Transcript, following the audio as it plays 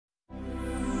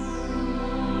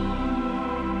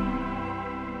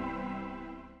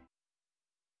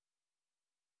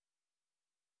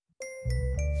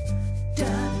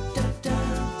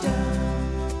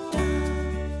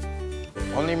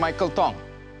only Michael Tong.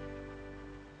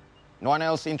 No one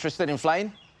else interested in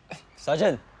flying?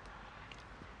 Sergeant,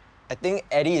 I think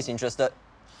Eddie is interested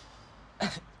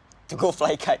to go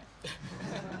fly kite.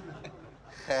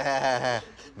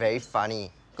 Very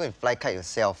funny. Go and fly kite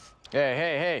yourself.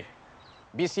 Hey.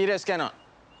 Be serious, cannot?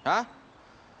 Huh?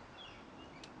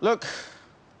 Look,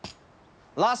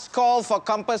 last call for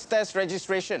campus test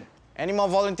registration. Any more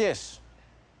volunteers?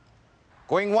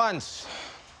 Going once.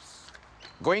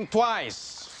 Going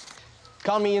twice.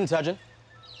 Count me in, Sergeant.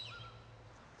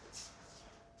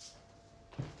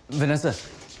 Vanessa,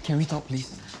 can we talk, please?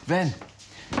 Van!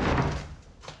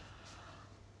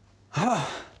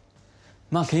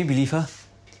 Ma, can you believe her?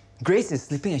 Grace is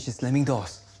sleeping and she's slamming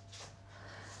doors.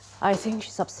 I think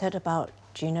she's upset about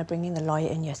Gina bringing the lawyer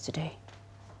in yesterday.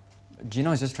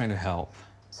 Gina is just trying to help.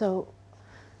 So,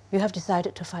 you have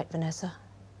decided to fight Vanessa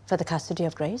for the custody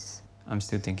of Grace? I'm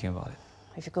still thinking about it.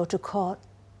 If you go to court,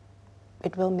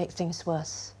 it will make things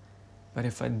worse. But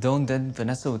if I don't, then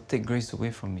Vanessa will take Grace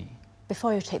away from me.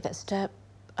 Before you take that step,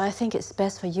 I think it's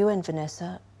best for you and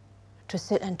Vanessa to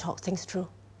sit and talk things through.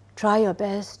 Try your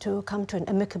best to come to an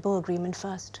amicable agreement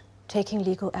first. Taking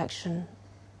legal action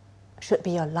should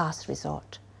be your last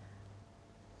resort.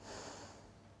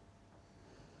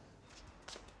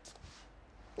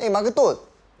 Hey, Margaret,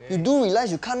 you do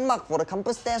realize you can't mark for the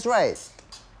campus test, right?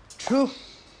 True.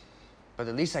 But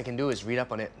the least I can do is read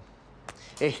up on it.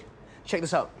 Hey, check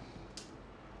this out.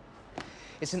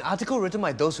 It's an article written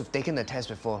by those who've taken the test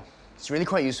before. It's really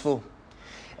quite useful.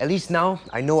 At least now,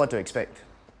 I know what to expect.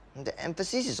 The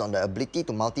emphasis is on the ability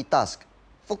to multitask,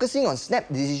 focusing on snap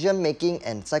decision-making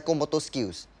and psychomotor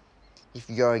skills. If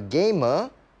you're a gamer,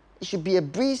 it should be a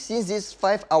breeze since this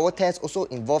 5-hour test also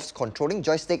involves controlling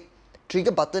joystick,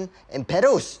 trigger button, and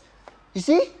pedals. You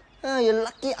see? You're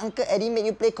lucky Uncle Eddie made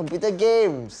you play computer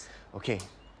games. Okay,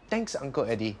 thanks, Uncle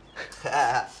Eddie.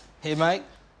 Hey, Mike.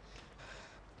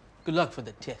 Good luck for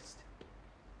the test.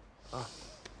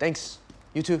 Thanks.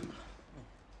 You too.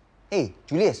 Hey,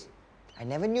 Julius, I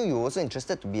never knew you were also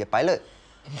interested to be a pilot.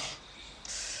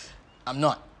 I'm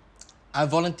not. I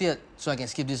volunteered so I can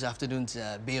skip this afternoon's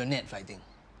bayonet fighting.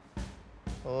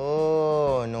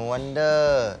 Oh, no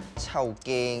wonder. Chao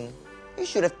King. You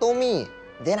should have told me.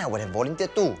 Then I would have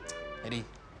volunteered too. Eddie,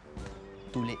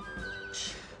 too late.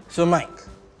 So, Mike,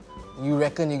 you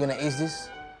reckon you're gonna ace this?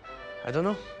 I don't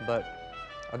know, but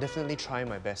I'll definitely try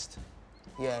my best.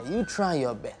 Yeah, you try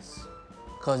your best.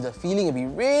 Cause the feeling will be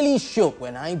really shook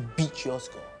when I beat your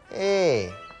score.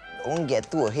 Hey, don't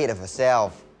get too ahead of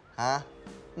yourself. Huh?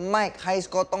 Mike High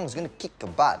Score Tong is gonna kick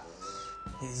your butt.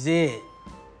 Is it?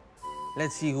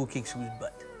 Let's see who kicks whose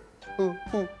butt. Who?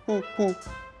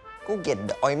 Go get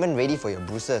the ointment ready for your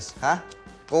bruises, huh?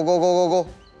 Go.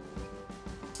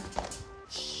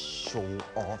 Show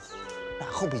off. I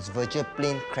hope his virtual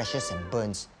plane crashes and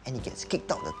burns and he gets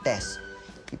kicked out of the test.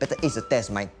 You better ace the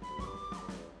test, Mike.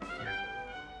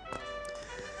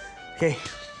 Okay,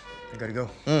 I gotta go.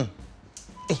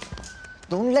 Hey,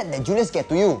 don't let that Julius get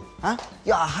to you. Huh?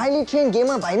 You're a highly trained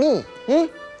gamer by me.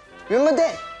 Remember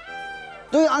that?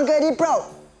 Do your Uncle Eddie proud.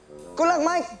 Good luck,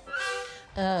 Mike.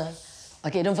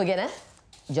 Okay, don't forget,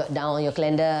 jot down on your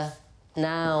calendar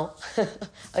now.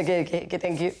 Okay,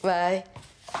 thank you. Bye.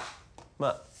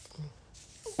 Mak,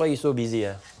 why are you so busy?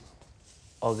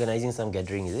 Organising some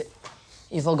gathering, is it?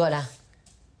 You forgot,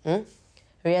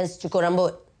 Rayyan's cukur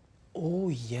rambut. Oh,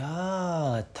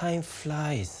 yeah. Time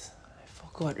flies. I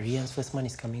forgot Rayyan's first month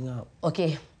is coming up.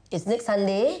 Okay, it's next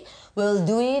Sunday. We'll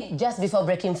do it just before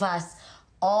breaking fast.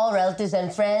 All relatives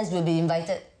and friends will be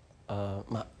invited.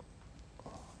 Mak,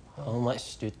 how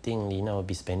much do you think Lina will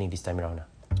be spending this time around?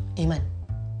 Iman,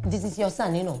 this is your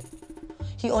son, you know.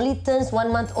 He only turns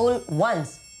 1 month old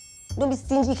once. Don't be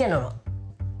stingy, can or not?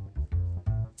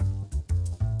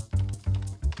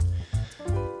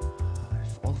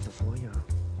 If all of the following are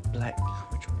black,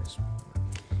 which one is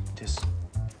this?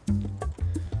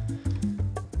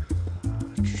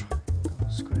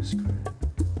 Triangle, square.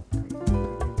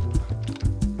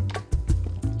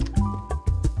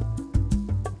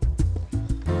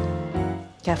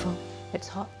 Careful, it's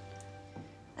hot.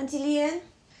 Auntie Leanne?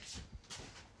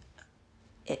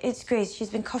 It's Grace. She's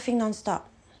been coughing non-stop.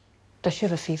 Does she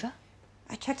have a fever?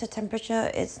 I checked her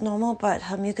temperature. It's normal, but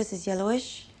her mucus is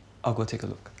yellowish. I'll go take a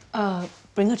look.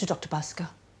 Bring her to Dr. Bhaskar.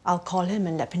 I'll call him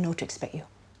and let him know to expect you.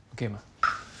 Okay, Ma.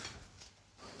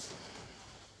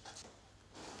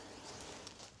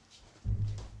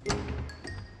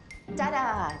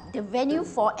 Ta-da! The venue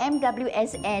for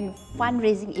MWSN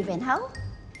fundraising event, how?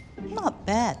 Not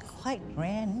bad, quite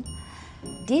grand.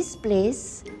 This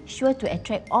place sure to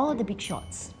attract all the big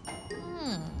shots.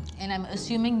 And I'm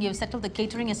assuming you've settled the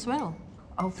catering as well.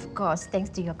 Of course, thanks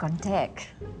to your contact.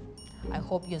 I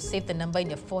hope you saved the number in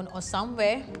your phone or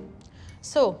somewhere.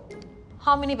 So,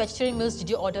 how many vegetarian meals did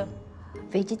you order?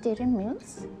 Vegetarian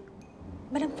meals?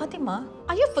 Madam Fatimah,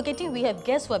 are you forgetting we have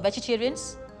guests who are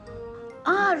vegetarians?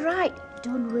 Ah, right.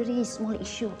 Don't worry, small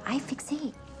issue. I fix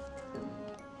it.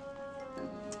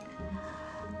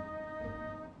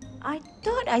 I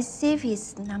thought I saved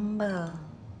his number.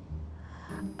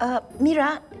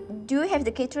 Meera, do you have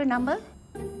the caterer number?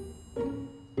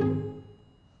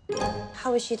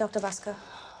 How is she, Dr. Bhaskar?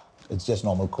 It's just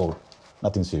normal cold,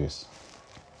 nothing serious.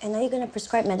 And are you going to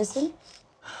prescribe medicine?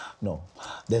 No,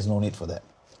 there's no need for that.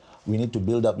 We need to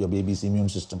build up your baby's immune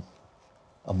system.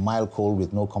 A mild cold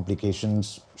with no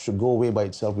complications should go away by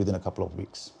itself within a couple of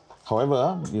weeks.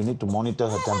 However, you need to monitor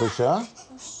her temperature.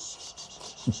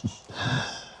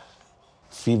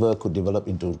 Fever could develop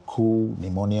into cool,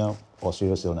 pneumonia, or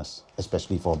serious illness,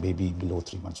 especially for a baby below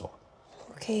 3 months old.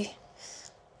 Okay.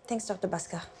 Thanks, Dr.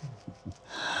 Bhaskar.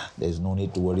 There's no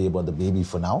need to worry about the baby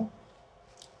for now.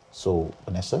 So,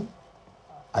 Vanessa,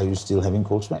 are you still having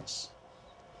cold sweats?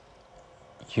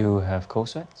 You have cold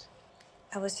sweats?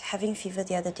 I was having fever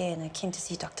the other day and I came to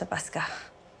see Dr. Bhaskar.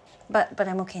 But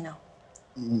I'm okay now.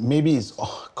 Maybe it's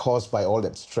caused by all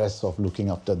that stress of looking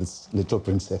after this little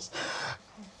princess.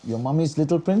 Your mommy's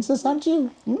little princess, aren't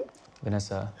you? Hmm?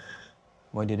 Vanessa,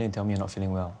 why didn't you tell me you're not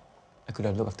feeling well? I could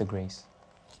have looked after Grace.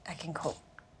 I can cope.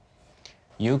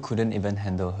 You couldn't even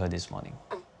handle her this morning.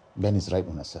 Ben is right,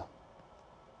 Vanessa.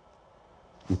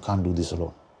 You can't do this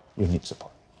alone. You need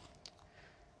support.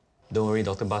 Don't worry,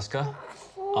 Dr. Bhaskar.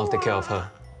 I'll take care of her.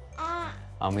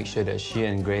 I'll make sure that she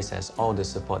and Grace has all the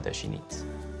support that she needs.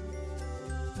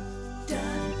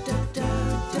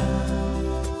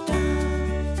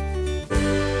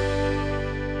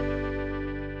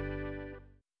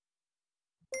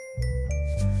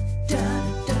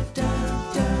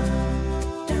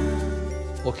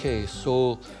 Okay,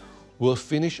 so we'll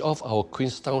finish off our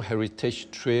Queenstown Heritage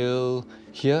Trail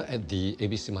here at the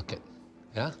ABC Market,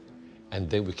 yeah? And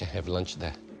then we can have lunch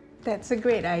there. That's a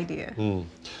great idea.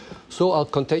 So I'll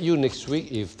contact you next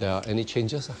week if there are any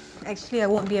changes. Actually, I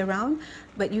won't be around,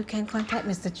 but you can contact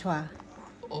Mr. Chua.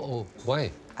 Oh,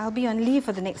 why? I'll be on leave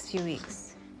for the next few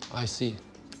weeks. I see.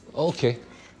 Okay.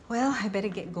 Well, I better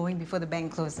get going before the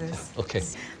bank closes. Okay.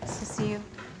 So see you.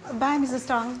 Bye, Mrs.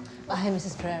 Strong. Bye,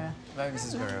 Mrs. Pereira. Bye,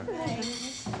 Mrs. Pereira.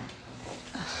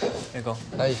 Here you go.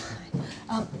 Hi.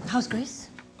 How's Grace?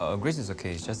 Grace is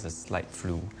okay. It's just a slight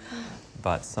flu.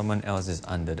 But someone else is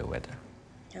under the weather.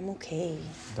 I'm okay.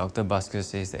 Dr. Bhaskar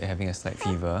says that you're having a slight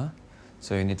fever,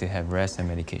 so you need to have rest and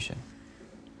medication.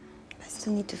 I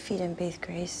still need to feed and bathe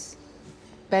Grace.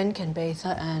 Ben can bathe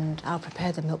her and I'll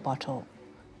prepare the milk bottle.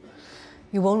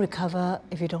 You won't recover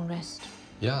if you don't rest.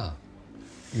 Yeah.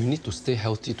 You need to stay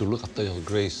healthy to look after your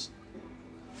Grace.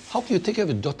 How can you take care of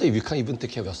your daughter if you can't even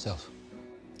take care of yourself?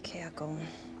 Okay, I'll go.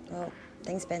 Well,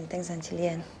 thanks, Ben. Thanks, Auntie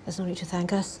Lian. There's no need to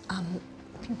thank us.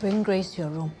 Bring Grace to your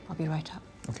room. I'll be right up.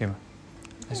 Okay, ma.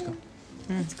 Let's go.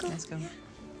 Let's go. Let's go.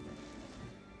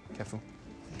 Careful.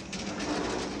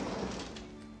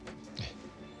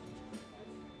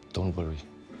 Don't worry.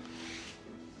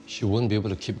 She won't be able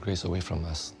to keep Grace away from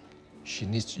us. She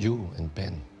needs you and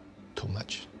Ben too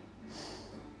much.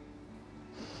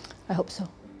 I hope so.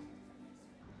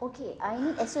 Okay, I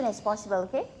need as soon as possible,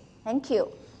 okay? Thank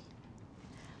you.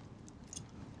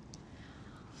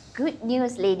 Good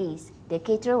news, ladies. The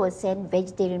caterer will send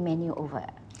vegetarian menu over.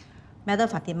 Madam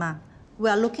Fatimah, we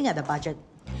are looking at the budget.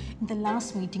 In the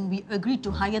last meeting, we agreed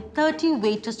to hire 30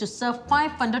 waiters to serve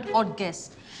 500 odd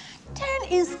guests. 10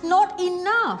 is not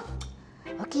enough.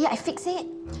 Okay, I fix it.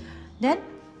 Then,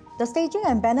 the staging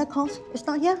and banner cost is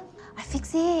not here? I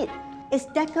fix it. Is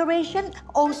decoration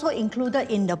also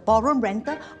included in the ballroom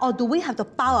rental, or do we have to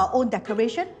buy our own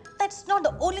decoration? That's not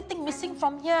the only thing missing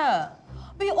from here.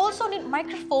 We also need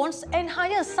microphones and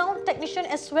hire a sound technician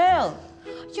as well.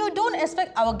 You don't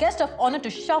expect our guest of honor to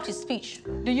shout his speech,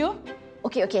 do you?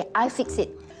 Okay, I fix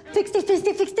it. Fix it.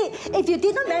 If you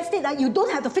did not rest it, you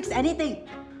don't have to fix anything.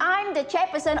 I'm the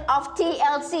chairperson of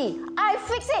TLC. I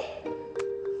fix it.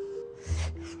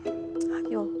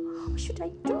 Ayo, what should I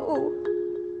do?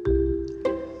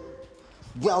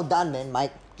 Well done, man,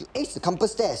 Mike. You aced the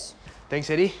compass test. Thanks,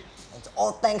 Eddie. It's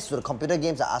all thanks to the computer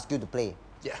games I asked you to play.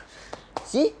 Yeah.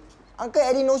 See? Uncle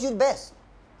Eddie knows you best.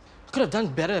 I could have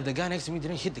done better if the guy next to me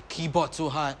didn't hit the keyboard so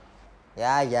hard.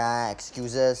 Yeah,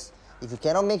 excuses. If you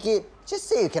cannot make it, just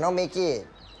say you cannot make it.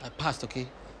 I passed, okay?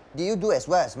 Did you do as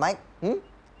well as Mike?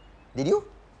 Did you?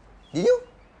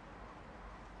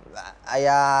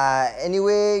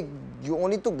 Anyway, you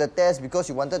only took the test because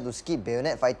you wanted to skip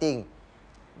bayonet fighting.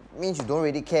 Means you don't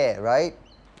really care, right?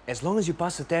 As long as you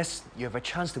pass the test, you have a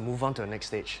chance to move on to the next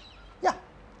stage. Yeah.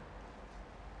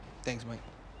 Thanks, Mike.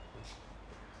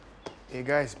 Hey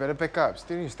guys, better pack up.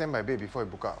 Still need to stand by bed before I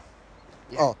book out.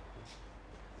 Oh.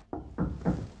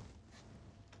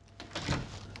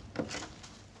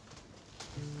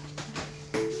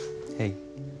 Hey,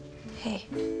 Hey.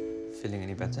 feeling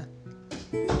any better?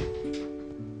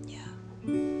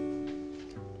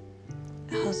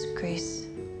 How's Grace?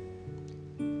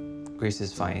 Grace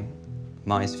is fine.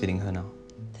 Ma is feeding her now.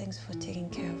 Thanks for taking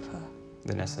care of her.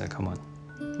 Vanessa, come on.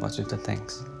 What's with the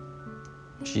thanks?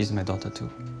 She's my daughter too.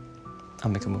 I'll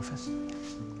make a move first.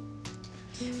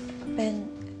 Ben,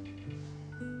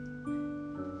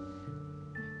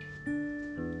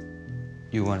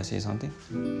 You want to say something?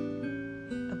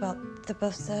 about the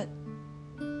birth cert,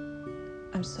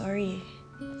 I'm sorry.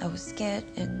 I was scared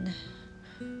and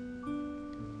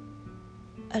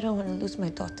I don't want to lose my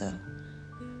daughter.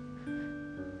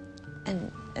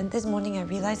 And this morning I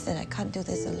realized that I can't do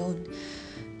this alone.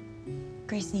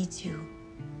 Grace needs you.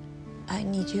 I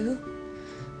need you.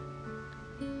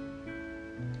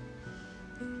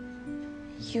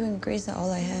 You and Grace are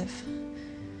all I have.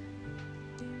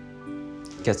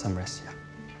 Get some rest, yeah.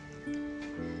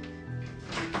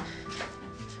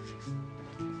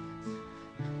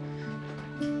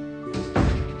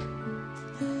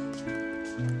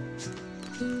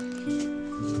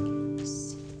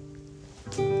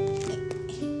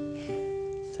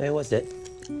 Hey, what's that?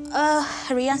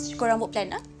 Rayyan's cukur rambut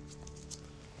plan, huh?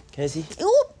 Can I see?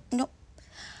 Oh, no.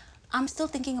 I'm still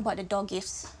thinking about the dog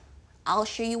gifts. I'll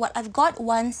show you what I've got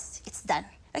once it's done,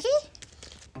 okay?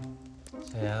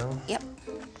 Sayang. Yep.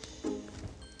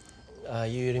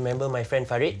 You remember my friend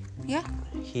Farid? Yeah.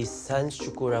 His son's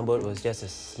cukur rambut was just a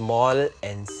small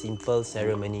and simple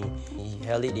ceremony. He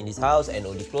held it in his house and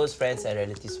only close friends and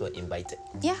relatives were invited.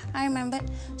 Yeah, I remember.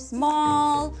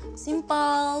 Small,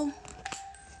 simple,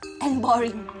 and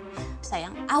boring.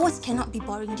 Sayang, ours cannot be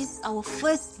boring. This is our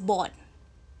firstborn.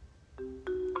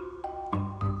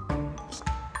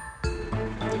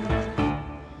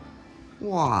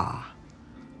 Wow.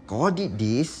 God did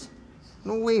this?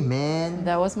 No way, man.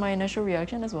 That was my initial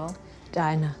reaction as well.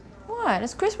 Diana. What?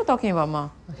 That's Chris we're talking about, Ma.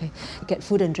 Okay, get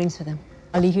food and drinks for them.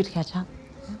 I'll leave you to catch up.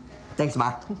 Thanks,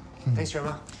 Ma. Thanks,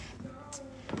 Rama.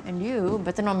 And you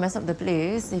better not mess up the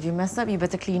place. If you mess up, you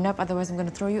better clean up, otherwise I'm going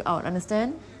to throw you out,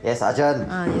 understand? Yes, Sergeant.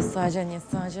 Yes, Sergeant, yes,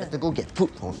 Sergeant. Have to go get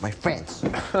food for my friends.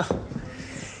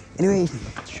 Anyway,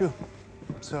 sure.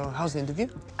 So, how's the interview?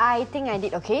 I think I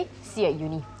did okay. See you at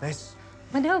uni. Nice.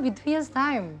 But that will be 2 years'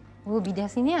 time. We'll be their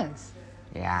seniors.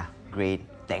 Yeah, great.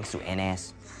 Thanks to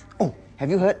NS. Oh, have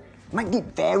you heard? Mike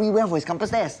did very well for his campus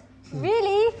test.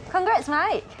 Really? Congrats,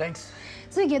 Mike. Thanks.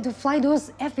 So you get to fly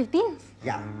those F-15s?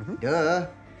 Yeah, duh.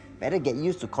 Better get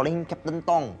used to calling him Captain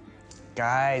Tong.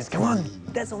 Guys, come on.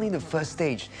 That's only the first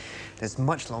stage. There's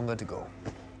much longer to go.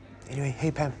 Anyway,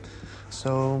 hey Pam.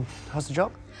 So, how's the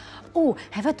job? Oh,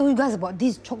 have I told you guys about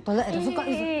this choke toilet at the food court?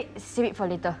 Save it for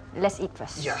later. Let's eat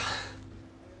first. Yeah.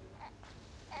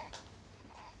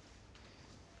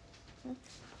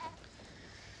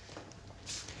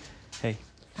 Hey,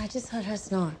 I just heard her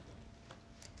snore.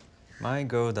 my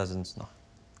girl doesn't snore.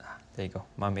 There you go.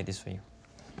 Mom made this for you.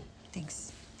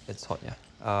 Thanks. It's hot, yeah.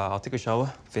 I'll take a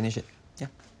shower, finish it. Yeah.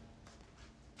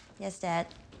 Yes, Dad.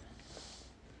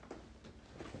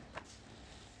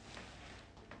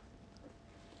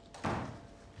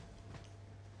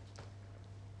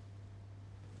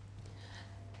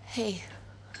 Hey,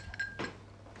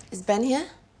 is Ben here?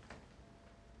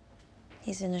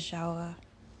 He's in the shower.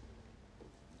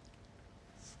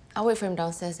 I'll wait for him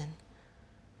downstairs then.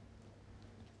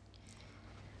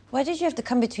 Why did you have to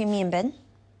come between me and Ben?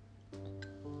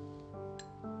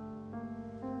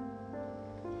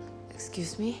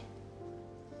 Excuse me?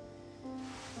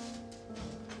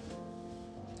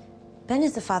 Ben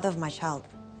is the father of my child.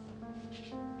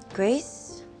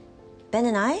 Grace, Ben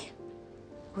and I,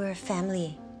 we're a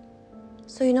family.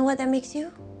 So you know what that makes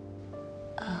you?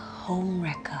 A home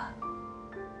wrecker.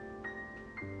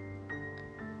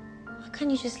 Why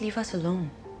can't you just leave us alone?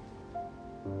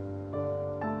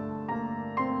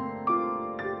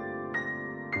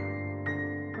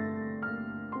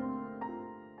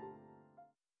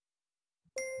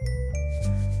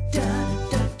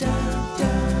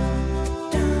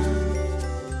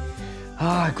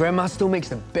 Grandma still makes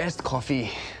the best coffee.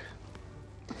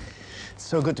 It's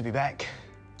so good to be back.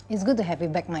 It's good to have you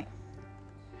back, Mike.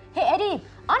 Hey, Eddie,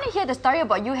 I want to hear the story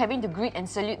about you having to greet and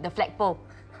salute the flagpole.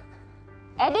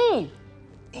 Eddie!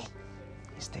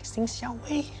 He's texting Xiao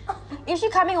Wei. Is she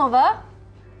coming over?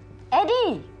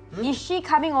 Eddie! Is she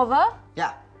coming over?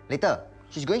 Yeah, later.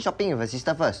 She's going shopping with her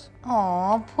sister first.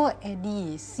 Aw, poor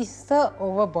Eddie. Sister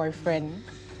over boyfriend.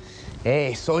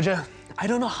 Hey, soldier. I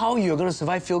don't know how you're gonna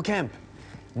survive field camp.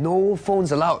 No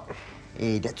phones allowed.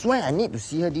 Hey, that's why I need to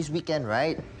see her this weekend,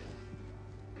 right?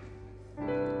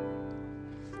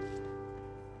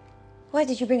 Why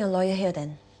did you bring a lawyer here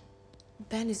then?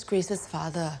 Ben is Grace's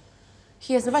father.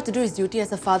 He has the right to do his duty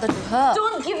as a father to her.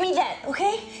 Don't give me that,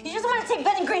 okay? You just want to take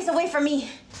Ben and Grace away from me.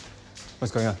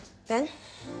 What's going on? Ben,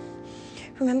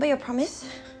 remember your promise?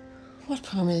 What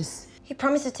promise? He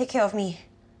promised to take care of me,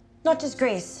 not just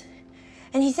Grace.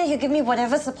 And he said he'll give me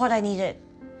whatever support I needed.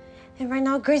 And right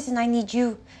now, Grace and I need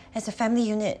you as a family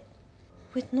unit,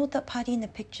 with no third party in the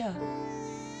picture.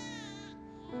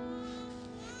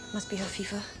 Must be her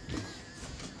fever.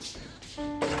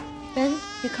 Ben,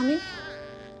 you coming?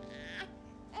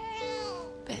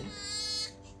 Ben.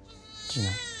 Gina,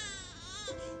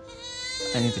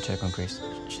 I need to check on Grace.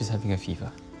 She's having a fever.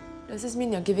 Does this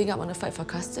mean you're giving up on the fight for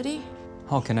custody?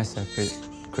 How can I separate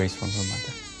Grace from her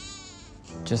mother?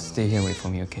 Just stay here and wait for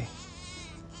me, okay?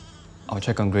 I'll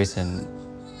check on Grace and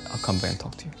I'll come back and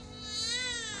talk to you.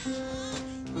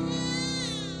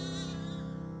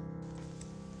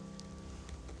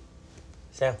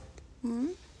 Sam.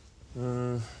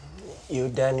 You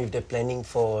done with the planning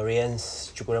for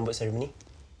Rayyan's cukur rambut ceremony?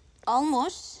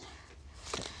 Almost.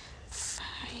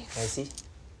 I see.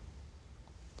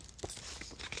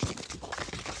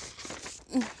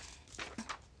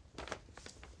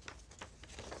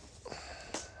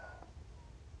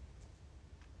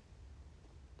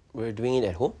 We're doing it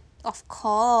at home? Of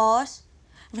course.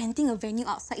 Renting a venue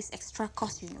outside is extra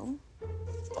cost, you know.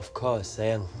 Of course,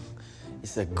 sayang.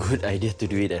 It's a good idea to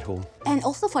do it at home. And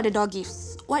also for the door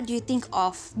gifts, what do you think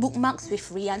of bookmarks with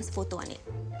Rayyan's photo on it?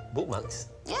 Bookmarks?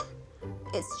 Yeah.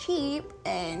 It's cheap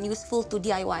and useful to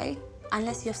DIY,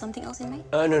 unless you have something else in mind.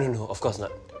 No, of course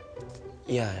not.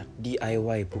 Yeah,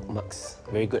 DIY bookmarks.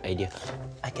 Very good idea.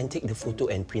 I can take the photo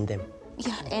and print them.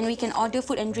 Yeah, and we can order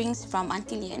food and drinks from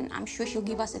Auntie Lian. I'm sure she'll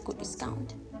give us a good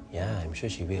discount. Yeah, I'm sure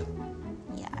she will.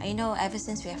 Yeah, I know ever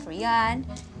since we have Rayyan,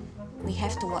 we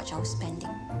have to watch our spending.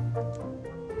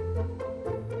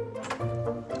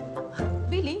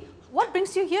 Billy, what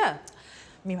brings you here?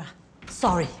 Meera,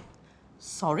 sorry.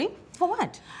 Sorry? For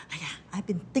what? I've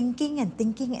been thinking and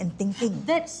thinking and thinking.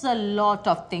 That's a lot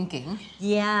of thinking.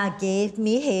 Yeah, gave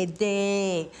me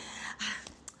headache.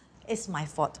 It's my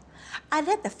fault. I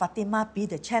let the Fatimah be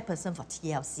the chairperson for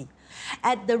TLC.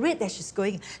 At the rate that she's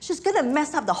going to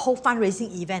mess up the whole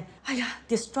fundraising event.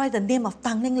 Destroy the name of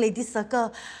Tanglin Ladies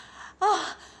Circle.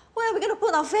 Oh, where are we going to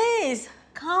put our face?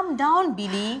 Calm down,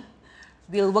 Billy.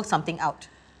 We'll work something out.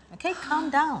 Okay, calm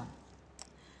down.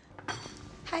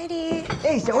 Heidi.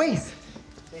 Hey, Xiaowei.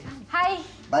 Hi.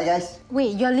 Bye, guys.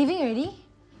 Wait, you're leaving already?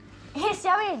 Hey,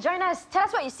 Xiaowei, join us. Tell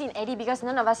us what you see in Eddie because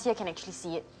none of us here can actually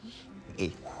see it.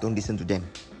 Hey, don't listen to them.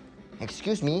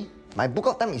 Excuse me, my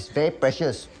book-out time is very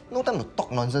precious. No time to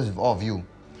talk nonsense with all of you.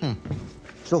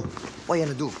 So, what you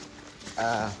gonna do?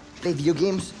 Play video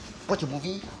games? Watch a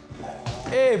movie?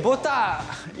 Hey, Botak!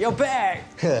 You're back!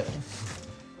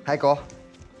 Hi, Ko.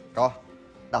 Ko.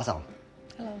 Da Sao.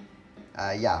 Hello.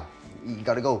 Yeah, you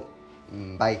gotta go.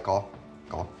 Bye, Ko.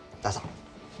 Ko. Da Sao.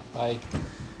 Bye.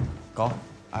 Ko,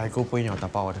 I go put in your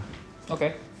tapao order.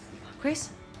 Okay.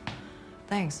 Grace,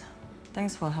 thanks.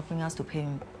 Thanks for helping us to pay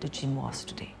the gym was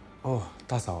today. Oh,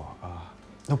 that's all.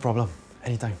 No problem.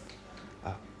 Anytime.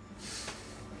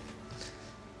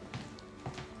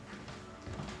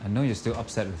 I know you're still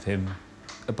upset with him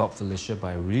about Felicia, but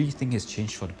I really think he's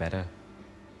changed for the better.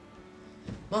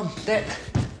 Mom, Dad,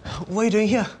 what are you doing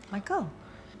here? Michael.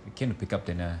 We came to pick up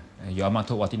dinner. Your Amma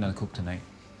told Wati not to cook tonight.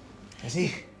 I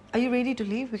see. Are you ready to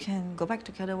leave? We can go back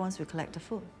together once we collect the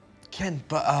food. Can,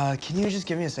 but can you just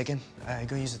give me a second? I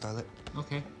go use the toilet.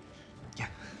 Okay. Yeah.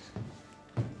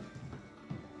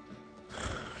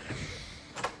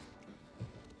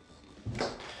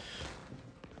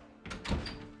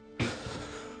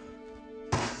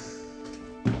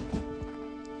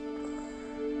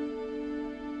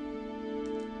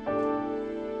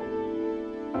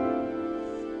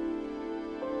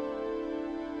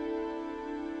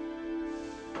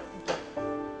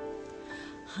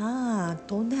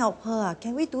 Don't help her.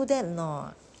 Can we do that or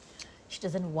not? She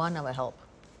doesn't want our help.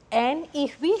 And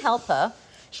if we help her,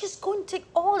 she's going to take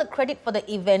all the credit for the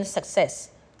event's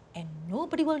success. And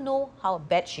nobody will know how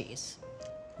bad she is.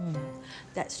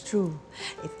 That's true.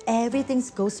 If everything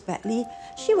goes badly,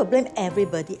 she will blame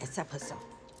everybody except herself.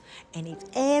 And if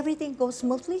everything goes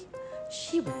smoothly,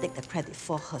 she will take the credit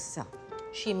for herself.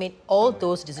 She made all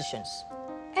those decisions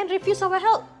and refused our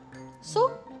help.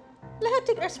 So, let her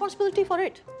take responsibility for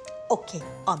it. Okay,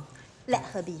 let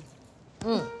her be.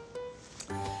 I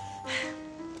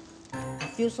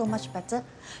feel so much better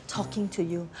talking to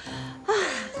you.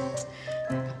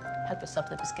 Help yourself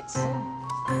to the biscuits.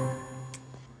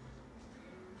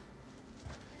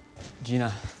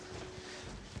 Gina.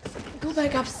 Go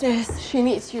back upstairs. She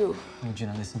needs you. No,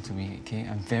 Gina, listen to me, okay?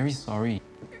 I'm very sorry.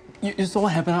 You saw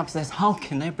what happened upstairs. How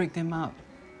can I break them up?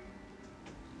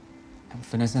 And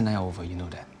Vanessa and I are over, you know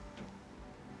that.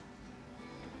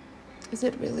 Is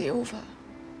it really over?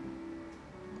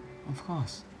 Of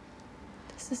course.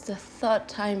 This is the third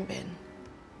time, Ben.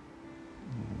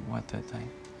 What third time?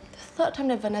 The third time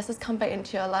that Vanessa's come back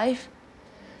into your life.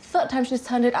 Third time she's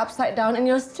turned it upside down and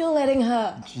you're still letting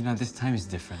her. Gina, this time is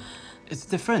different. It's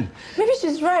different. Maybe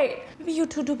she's right. Maybe you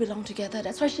two do belong together.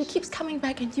 That's why she keeps coming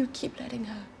back and you keep letting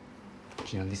her.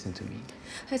 Gina, listen to me.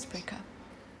 Let's break up.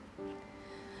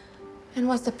 And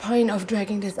what's the point of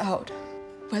dragging this out?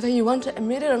 Whether you want to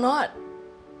admit it or not,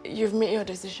 you've made your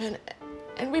decision.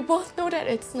 And we both know that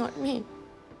it's not me.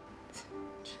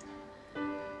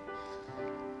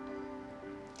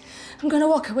 I'm gonna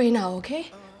walk away now,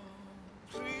 okay?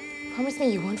 Promise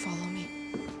me you won't follow me.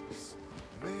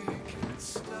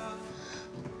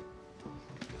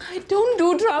 I don't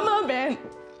do drama, Ben.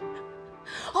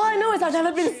 All I know is I've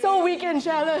never been so weak and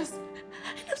jealous.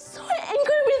 And I'm so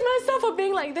angry with myself for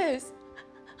being like this.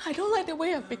 I don't like the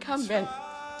way I've become, Ben.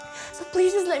 So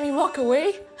please just let me walk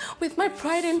away with my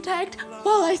pride intact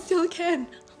while I still can,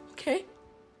 okay?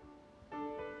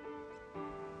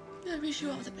 I wish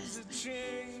you all the best.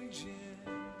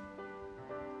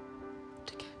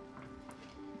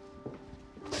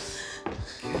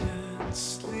 Can't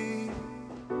sleep,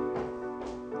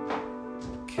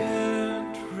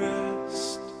 can't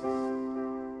rest,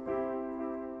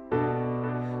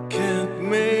 can't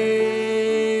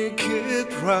make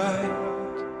it right.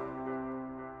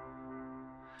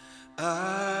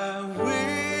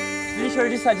 Finish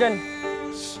already, Sergeant.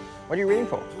 What are you waiting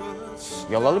for?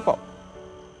 Your lollipop.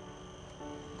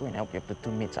 Go and help your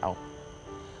platoon mates out.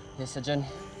 Yes, Sergeant.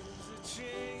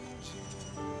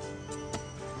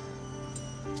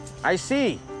 I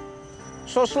see.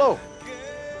 So slow.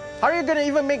 How are you going to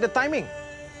even make the timing?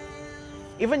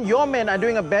 Even your men are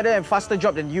doing a better and faster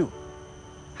job than you.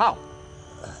 How?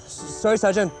 Sorry,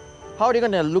 Sergeant. How are they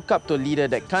going to look up to a leader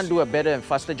that can't do a better and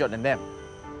faster job than them?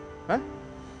 Huh?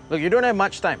 Look, you don't have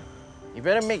much time. You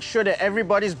better make sure that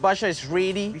everybody's basha is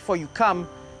ready before you come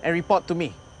and report to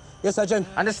me. Yes, Sergeant.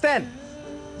 Understand?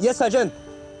 Yes, Sergeant.